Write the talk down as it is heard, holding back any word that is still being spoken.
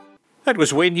That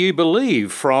was When You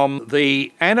Believe from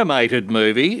the animated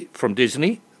movie from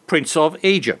Disney, Prince of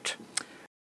Egypt.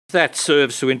 That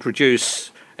serves to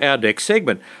introduce our next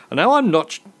segment. Now, I'm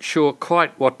not sure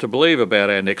quite what to believe about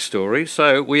our next story,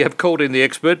 so we have called in the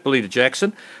expert, Belinda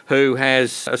Jackson, who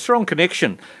has a strong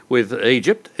connection with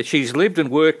Egypt. She's lived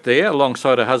and worked there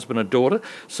alongside her husband and daughter,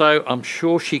 so I'm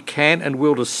sure she can and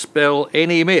will dispel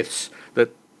any myths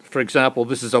that, for example,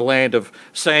 this is a land of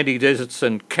sandy deserts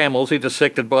and camels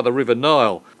intersected by the River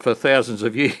Nile for thousands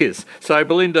of years. So,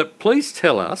 Belinda, please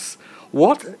tell us,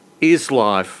 what is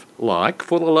life like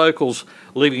for the locals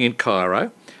living in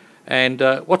Cairo, and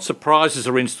what surprises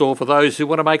are in store for those who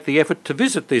want to make the effort to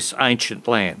visit this ancient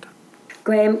land?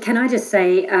 Graham, can I just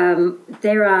say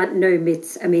there are no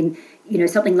myths. I mean,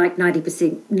 something like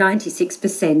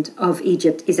 96% of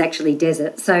Egypt is actually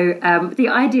desert. So the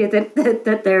idea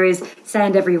that there is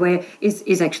sand everywhere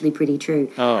is actually pretty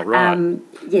true. Oh, right.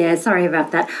 Yeah, sorry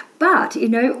about that. But,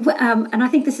 and I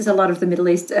think this is a lot of the Middle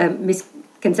East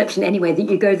misconception anyway, that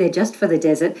you go there just for the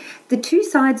desert. The two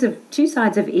sides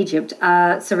of Egypt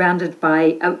are surrounded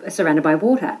by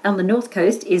water. On the north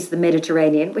coast is the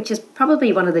Mediterranean, which is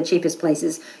probably one of the cheapest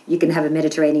places you can have a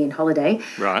Mediterranean holiday.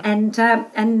 Right.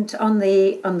 And on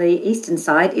the eastern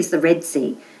side is the Red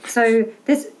Sea. So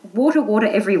there's water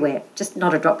everywhere, just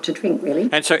not a drop to drink, really.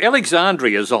 And so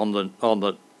Alexandria is on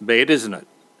the bed, isn't it?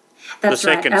 That's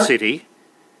the second city.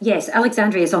 Yes,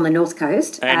 Alexandria is on the north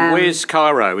coast. And where's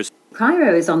Cairo?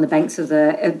 Cairo is on the banks of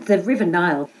the River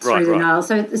Nile, through the Nile.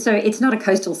 So it's not a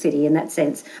coastal city in that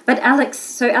sense. But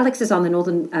Alex is on the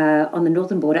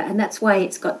northern border, and that's why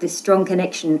it's got this strong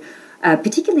connection,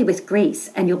 particularly with Greece.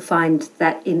 And you'll find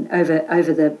that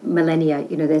over the millennia,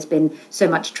 there's been so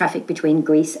much traffic between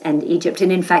Greece and Egypt,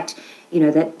 and in fact,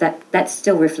 that's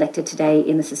still reflected today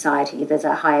in the society. There's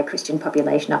a higher Christian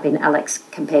population up in Alex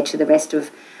compared to the rest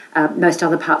of most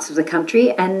other parts of the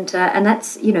country, and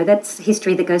that's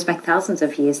history that goes back thousands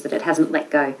of years that it hasn't let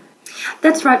go.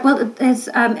 That's right. Well, there's,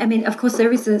 of course,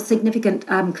 there is a significant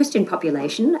Christian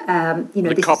population.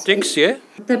 The Coptics, yeah.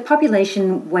 The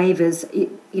population wavers.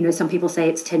 Some people say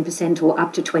it's 10% or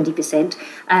up to 20%,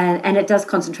 and it does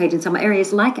concentrate in some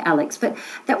areas like Alex. But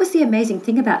that was the amazing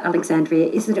thing about Alexandria,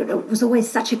 is that it was always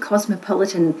such a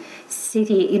cosmopolitan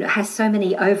city. It has so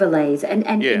many overlays, and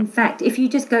yeah. In fact, if you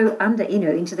just go under,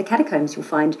 into the catacombs, you'll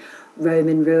find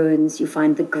Roman ruins, you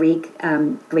find the Greek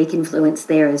influence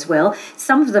there as well.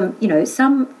 Some of them,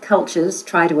 some cultures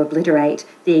try to obliterate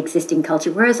the existing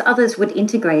culture, whereas others would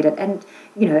integrate it. And,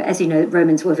 as you know,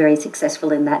 Romans were very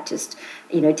successful in that, just,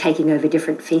 taking over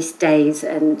different feast days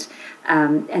and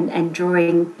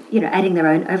drawing, adding their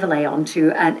own overlay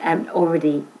onto an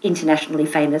already internationally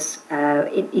famous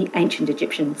ancient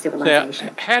Egyptian civilization.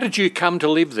 Now, how did you come to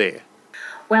live there?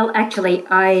 Well, actually,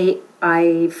 I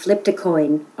flipped a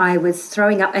coin. I was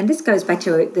throwing up, and this goes back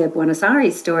to the Buenos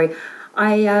Aires story.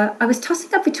 I was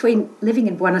tossing up between living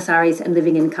in Buenos Aires and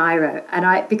living in Cairo,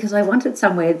 and because I wanted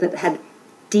somewhere that had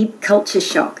deep culture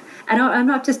shock. And I'm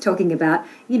not just talking about,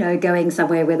 going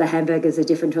somewhere where the hamburgers are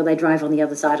different or they drive on the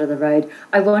other side of the road.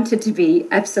 I wanted to be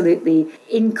absolutely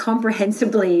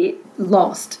incomprehensibly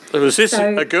lost. Was this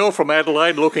a girl from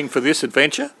Adelaide looking for this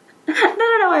adventure?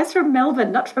 No, I was from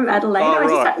Melbourne, not from Adelaide. Oh, I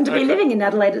just happened to be living in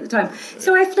Adelaide at the time.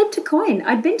 So I flipped a coin.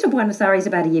 I'd been to Buenos Aires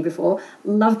about a year before,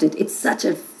 loved it. It's such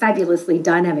a fabulously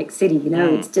dynamic city,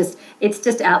 It's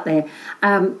just out there.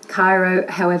 Cairo,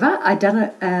 however, I'd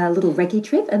done a little recce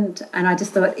trip, and I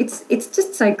just thought it's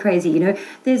just so crazy, There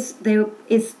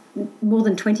is more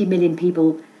than 20 million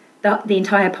people, the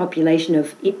entire population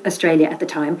of Australia at the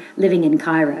time, living in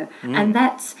Cairo, and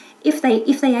that's if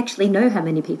they actually know how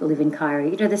many people live in Cairo.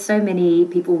 There's so many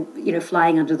people,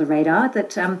 flying under the radar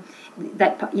that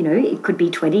it could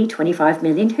be 20, 25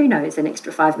 million, who knows, an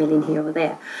extra 5 million here or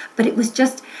there. But it was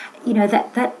just,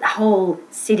 that whole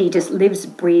city just lives,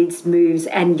 breathes, moves,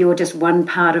 and you're just one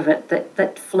part of it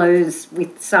that flows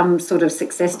with some sort of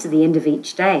success to the end of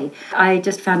each day. I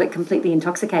just found it completely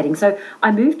intoxicating. So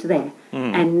I moved there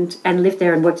and lived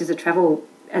there and worked as a travel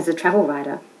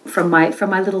writer from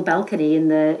my little balcony in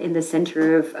the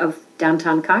centre of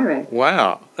downtown Cairo.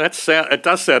 Wow, it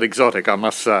does sound exotic, I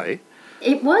must say.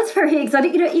 It was very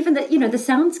exotic. Even the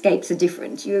soundscapes are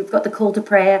different. You've got the call to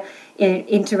prayer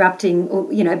interrupting, or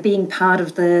being part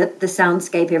of the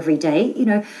soundscape every day.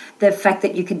 The fact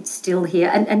that you could still hear,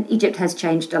 and Egypt has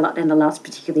changed a lot in the last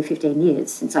particularly 15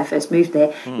 years since I first moved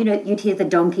there. You'd hear the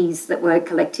donkeys that were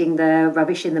collecting the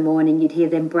rubbish in the morning. You'd hear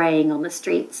them braying on the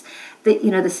streets.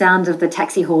 The sound of the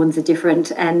taxi horns are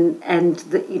different, and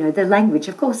the language,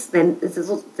 of course. Then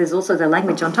there's also the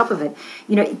language on top of it.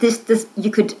 This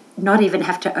you could not even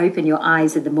have to open your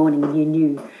eyes in the morning, and you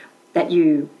knew that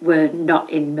you were not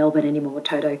in Melbourne anymore,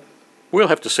 Toto. We'll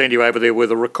have to send you over there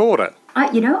with a recorder.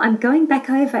 I'm going back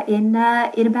over in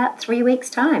about 3 weeks'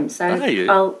 time, so Are you?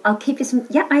 I'll keep you some.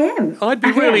 Yeah, I am. I'd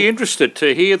be really interested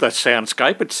to hear the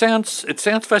soundscape. It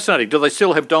sounds fascinating. Do they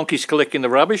still have donkeys collecting the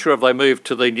rubbish, or have they moved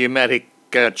to the pneumatic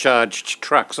charged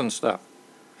trucks and stuff?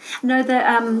 No,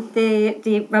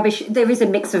 the rubbish. There is a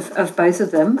mix of both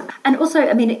of them, and also,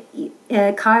 I mean,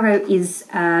 Cairo is.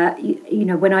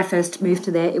 When I first moved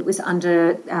to there, it was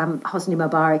under Hosni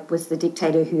Mubarak was the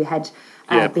dictator who had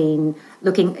been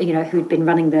looking, who'd been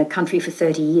running the country for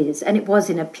 30 years, and it was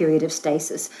in a period of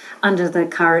stasis. Under the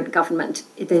current government,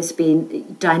 there's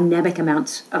been dynamic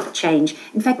amounts of change.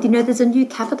 In fact, there's a new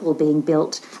capital being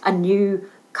built, a new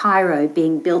Cairo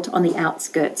being built on the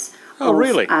outskirts.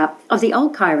 Really? Of the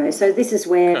old Cairo. So this is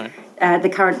where the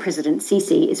current president,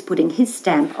 Sisi, is putting his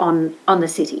stamp on the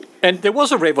city. And there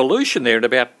was a revolution there in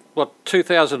about,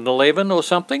 2011 or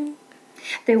something?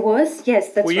 There was, yes,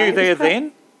 that's right. Were you there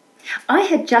then? I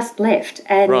had just left,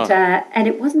 and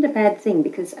it wasn't a bad thing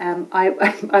because I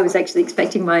was actually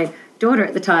expecting my daughter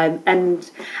at the time, and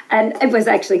it was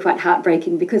actually quite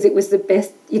heartbreaking because it was the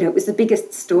best, it was the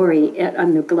biggest story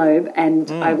on the globe, and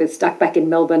I was stuck back in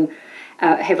Melbourne,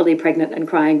 heavily pregnant and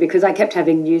crying because I kept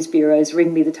having news bureaus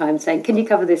ring me the time saying, "Can you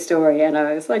cover this story?" And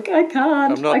I was like, "I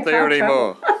can't. I'm not there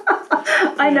anymore."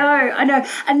 I know.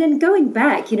 And then going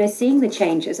back, seeing the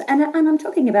changes, and I'm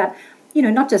talking about,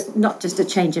 not just a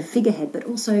change of figurehead, but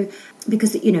also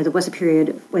because there was a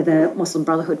period where the Muslim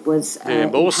Brotherhood was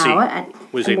in power, and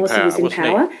Morsi was in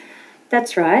power.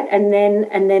 That's right, and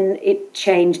then it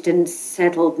changed and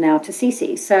settled now to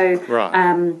Sisi. So,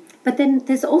 but then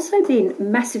there's also been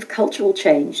massive cultural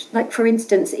change. Like, for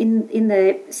instance, in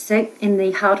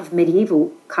the heart of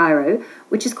medieval Cairo,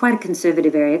 which is quite a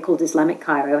conservative area called Islamic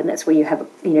Cairo, and that's where you have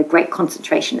a great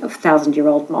concentration of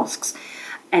 1,000-year-old mosques,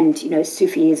 and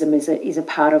Sufism is a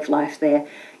part of life there.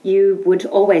 You would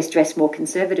always dress more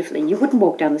conservatively. You wouldn't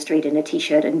walk down the street in a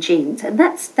t-shirt and jeans, and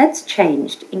that's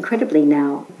changed incredibly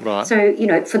now. Right. So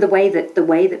for the way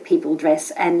that people dress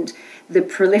and the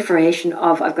proliferation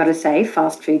of, I've got to say,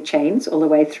 fast food chains all the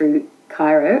way through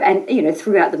Cairo and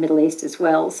throughout the Middle East as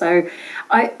well. So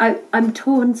I'm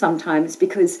torn sometimes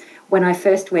because when I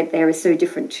first went there is so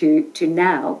different to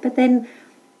now. But then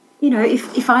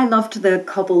if I loved the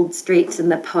cobbled streets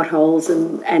and the potholes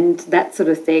and that sort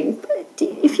of thing, but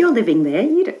if you're living there,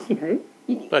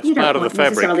 that's you part don't of the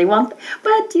fabric. necessarily want.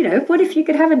 But what if you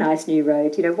could have a nice new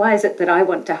road? Why is it that I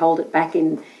want to hold it back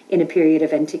in a period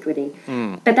of antiquity?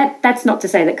 But that's not to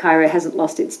say that Cairo hasn't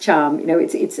lost its charm.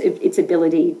 Its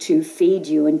ability to feed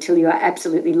you until you are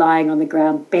absolutely lying on the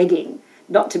ground begging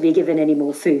not to be given any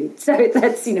more food. So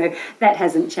that's, that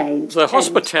hasn't changed. So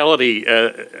hospitality,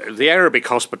 the Arabic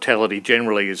hospitality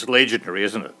generally is legendary,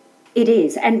 isn't it? It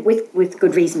is, and with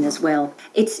good reason as well.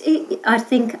 I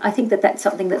think that's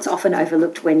something that's often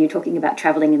overlooked when you're talking about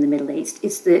travelling in the Middle East.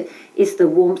 Is the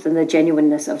warmth and the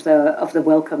genuineness of the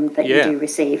welcome that you do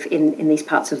receive in these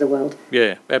parts of the world.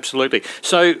 Yeah, absolutely.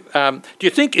 So, do you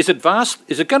think is it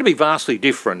going to be vastly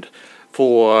different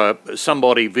for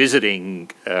somebody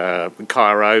visiting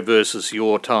Cairo versus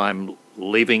your time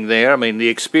living there? I mean, the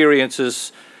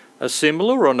experiences are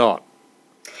similar or not?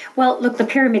 Well, look, the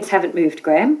pyramids haven't moved,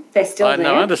 Graham. They're still there.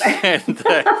 I understand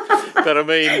that. But I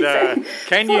mean,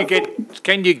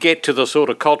 can you get to the sort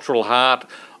of cultural heart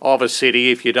of a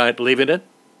city if you don't live in it?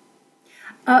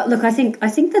 Look, I think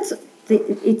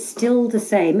it's still the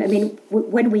same. I mean,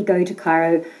 when we go to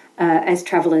Cairo as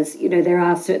travellers, there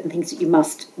are certain things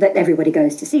that everybody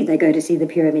goes to see. They go to see the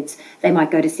pyramids. They might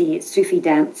go to see Sufi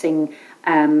dancing.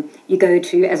 You go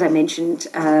to, as I mentioned,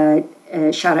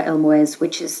 Shara El Muez,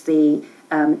 which is the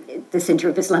centre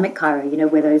of Islamic Cairo,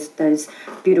 where those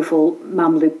beautiful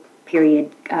Mamluk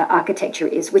period architecture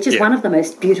is, which is one of the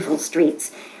most beautiful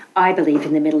streets, I believe,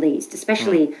 in the Middle East,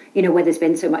 especially, where there's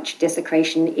been so much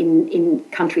desecration in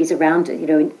countries around it,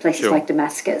 in places like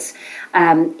Damascus.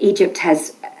 Egypt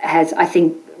has, I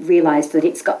think, realised that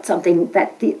it's got something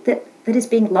that is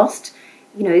being lost.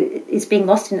 Is being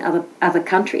lost in other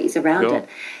countries around it.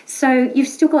 So you've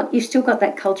still got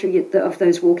that culture of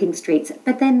those walking streets,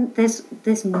 but then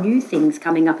there's new things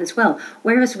coming up as well.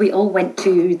 Whereas we all went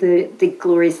to the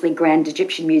gloriously grand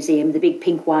Egyptian museum, the big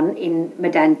pink one in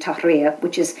Maidan Tahrir,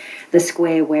 which is the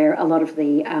square where a lot of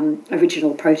the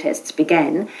original protests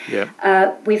began.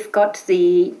 We've got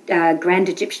the Grand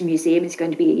Egyptian Museum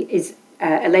is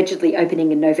allegedly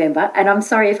opening in November, and I'm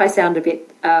sorry if I sound a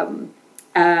bit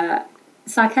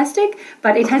sarcastic,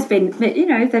 but it has been,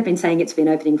 they've been saying it's been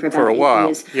opening for about 8 while.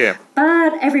 years. Yeah.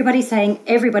 But everybody's saying,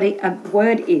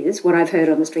 word is, what I've heard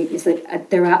on the street is that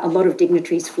there are a lot of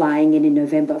dignitaries flying in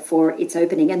November for its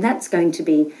opening, and that's going to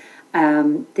be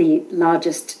the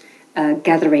largest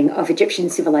gathering of Egyptian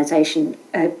civilization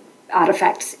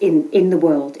artifacts in the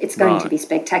world. It's going to be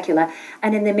spectacular.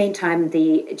 And in the meantime,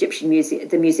 the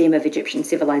Museum of Egyptian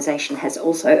Civilization has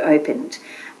also opened,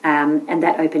 and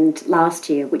that opened last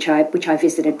year, which I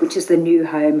visited, which is the new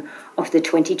home of the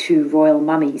 22 royal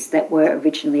mummies that were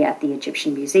originally at the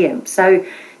Egyptian Museum. So.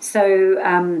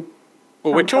 Well,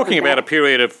 we're talking about a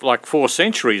period of like 4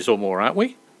 centuries or more, aren't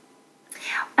we?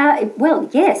 Well,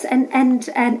 yes,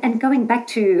 and going back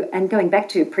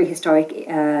to prehistoric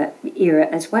era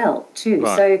as well too.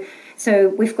 Right. So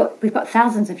we've got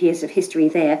thousands of years of history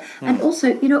there, and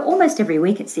also almost every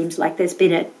week it seems like there's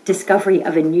been a discovery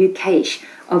of a new cache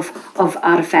of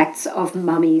artifacts of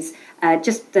mummies.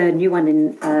 Just the new one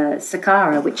in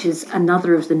Saqqara, which is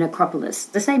another of the necropolis,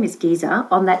 the same as Giza,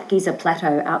 on that Giza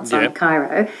plateau outside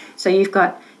Cairo. So you've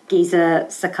got Giza,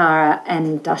 Saqqara,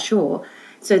 and Dashur.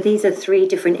 So these are 3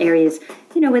 different areas,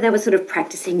 where they were sort of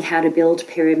practicing how to build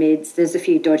pyramids. There's a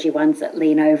few dodgy ones that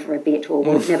lean over a bit or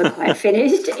were never quite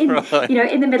finished in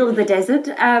the middle of the desert.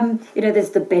 There's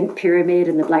the bent pyramid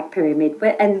and the black pyramid,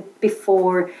 and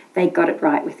before they got it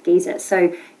right with Giza.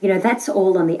 So, that's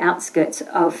all on the outskirts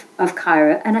of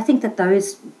Cairo. And I think that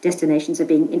those destinations are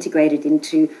being integrated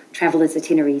into travellers'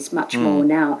 itineraries much more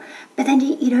now. But then,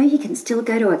 you can still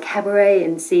go to a cabaret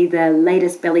and see the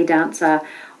latest belly dancer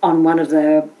on one of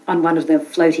the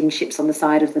floating ships on the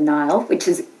side of the Nile, which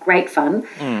is great fun,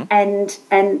 and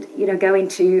go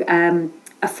into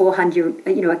a 400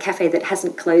 a cafe that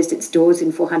hasn't closed its doors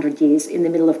in 400 years in the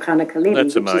middle of Khana Khalili.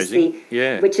 That's amazing.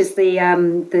 Which is the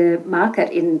market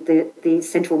in the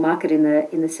central market in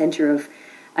the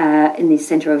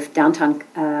center of downtown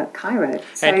Cairo.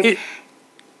 So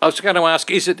I was going to ask,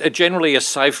 is it generally a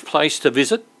safe place to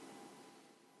visit?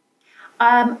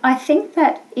 I think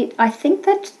that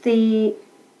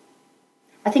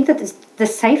the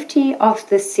safety of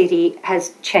the city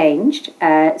has changed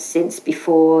since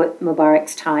before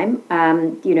Mubarak's time.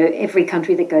 Every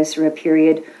country that goes through a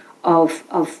period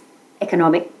of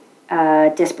economic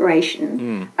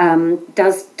desperation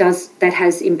does that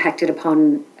has impacted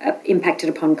upon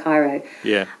Cairo.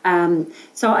 Yeah.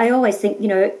 So I always think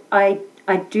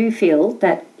I do feel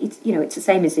that it's it's the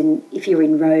same as if you're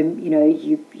in Rome,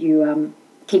 you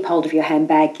keep hold of your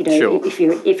handbag. Sure. If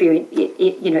you're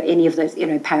in any of those,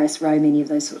 Paris, Rome, any of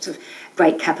those sorts of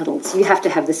great capitals, you have to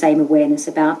have the same awareness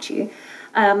about you.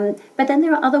 But then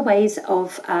there are other ways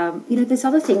of there's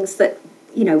other things that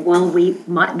while we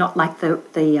might not like the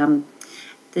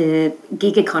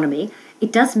gig economy,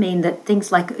 it does mean that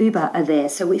things like Uber are there.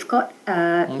 So we've got,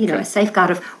 a safeguard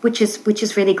of which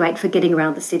is really great for getting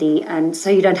around the city, and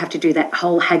so you don't have to do that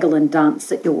whole haggle and dance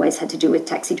that you always had to do with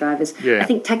taxi drivers. Yeah. I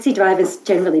think taxi drivers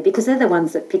generally, because they're the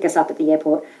ones that pick us up at the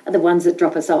airport, are the ones that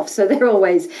drop us off. So they're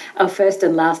always our first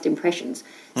and last impressions.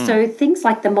 So things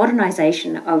like the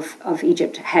modernisation of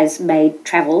Egypt has made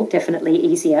travel definitely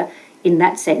easier in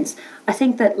that sense. I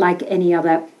think that like any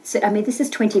other, this is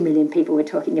 20 million people we're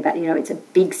talking about. It's a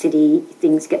big city.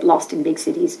 Things get lost in big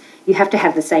cities. You have to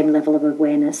have the same level of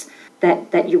awareness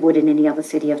that you would in any other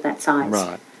city of that size.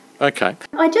 Right. Okay.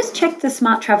 I just checked the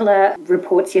Smart Traveller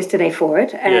reports yesterday for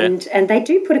it, and they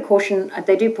do put a caution.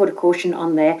 They do put a caution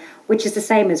on there, which is the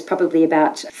same as probably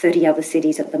about 30 other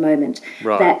cities at the moment.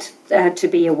 Right. That to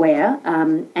be aware,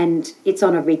 and it's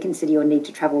on a reconsider your need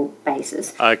to travel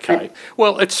basis. Okay.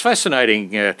 Well, it's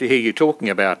fascinating to hear you talking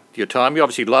about your time. You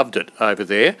obviously loved it over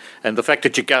there, and the fact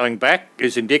that you're going back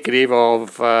is indicative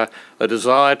of a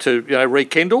desire to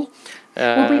rekindle.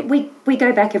 Well, we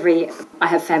go back I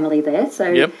have family there,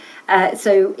 so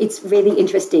so it's really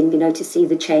interesting, to see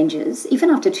the changes, even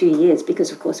after 2 years,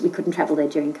 because of course we couldn't travel there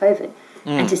during COVID,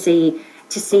 and to see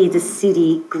the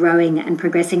city growing and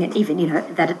progressing, and even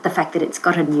that the fact that it's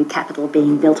got a new capital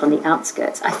being built on the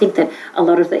outskirts. I think that a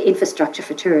lot of the infrastructure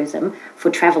for tourism for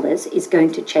travellers is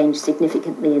going to change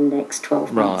significantly in the next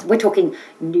 12 months. We're talking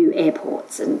new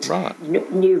airports and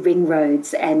new ring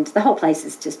roads, and the whole place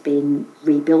is just being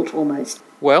rebuilt almost.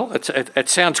 Well, it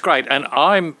sounds great, and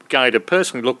I'm going to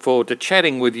personally look forward to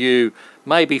chatting with you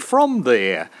maybe from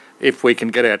there if we can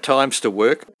get our times to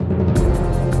work.